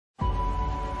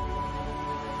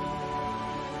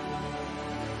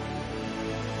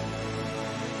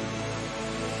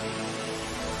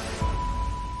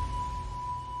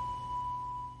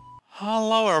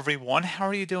Hello everyone, how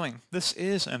are you doing? This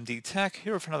is MD Tech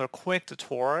here with another quick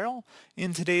tutorial.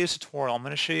 In today's tutorial, I'm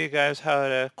going to show you guys how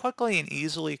to quickly and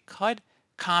easily cut,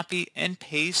 copy, and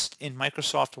paste in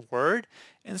Microsoft Word.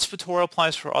 And this tutorial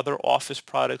applies for other Office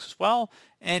products as well,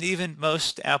 and even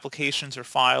most applications or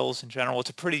files in general.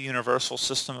 It's a pretty universal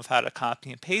system of how to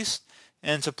copy and paste,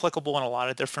 and it's applicable in a lot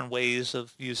of different ways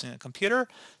of using a computer.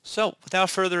 So without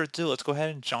further ado, let's go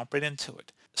ahead and jump right into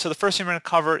it. So the first thing we're going to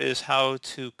cover is how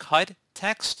to cut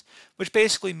text, which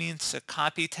basically means to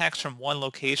copy text from one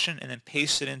location and then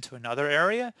paste it into another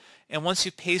area. And once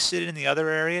you paste it in the other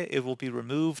area, it will be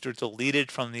removed or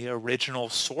deleted from the original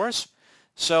source.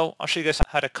 So I'll show you guys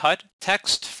how to cut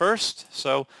text first.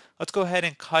 So let's go ahead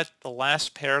and cut the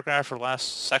last paragraph or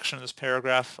last section of this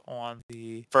paragraph on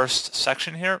the first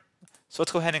section here. So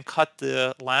let's go ahead and cut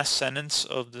the last sentence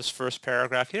of this first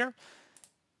paragraph here.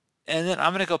 And then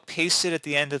I'm going to go paste it at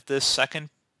the end of this second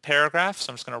paragraph.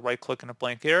 So I'm just going to right click in a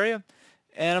blank area.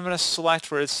 And I'm going to select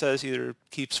where it says either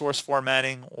keep source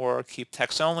formatting or keep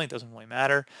text only. It doesn't really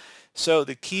matter. So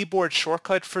the keyboard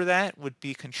shortcut for that would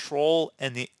be Control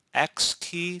and the X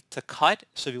key to cut.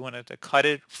 So if you wanted to cut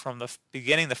it from the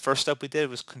beginning, the first step we did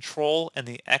was Control and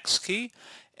the X key.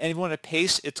 And if you want to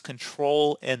paste, it's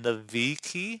Control and the V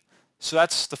key. So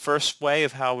that's the first way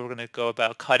of how we're going to go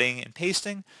about cutting and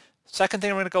pasting. Second thing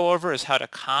we're going to go over is how to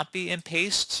copy and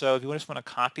paste. So if you just want to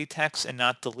copy text and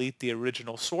not delete the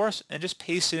original source and just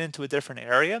paste it into a different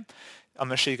area, I'm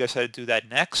going to show you guys how to do that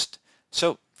next.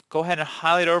 So go ahead and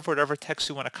highlight over whatever text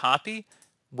you want to copy,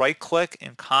 right click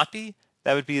and copy.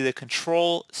 That would be the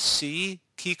Control C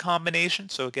key combination.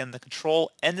 So again, the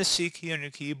Control and the C key on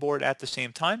your keyboard at the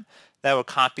same time. That will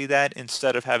copy that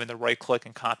instead of having to right click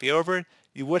and copy over it.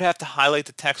 You would have to highlight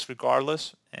the text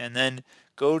regardless, and then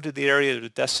go to the area of the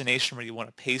destination where you want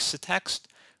to paste the text,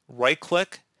 right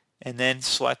click, and then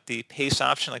select the paste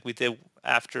option like we did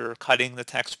after cutting the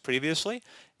text previously.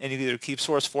 And you can either keep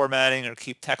source formatting or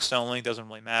keep text only, it doesn't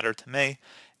really matter to me.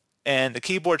 And the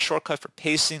keyboard shortcut for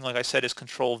pasting, like I said, is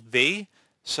Control V.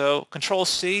 So Control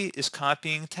C is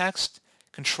copying text,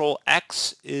 Control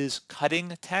X is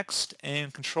cutting text,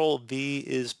 and Control V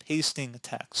is pasting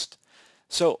text.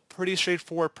 So pretty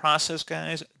straightforward process,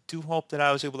 guys. Do hope that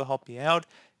I was able to help you out,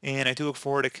 and I do look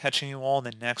forward to catching you all in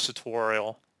the next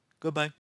tutorial. Goodbye.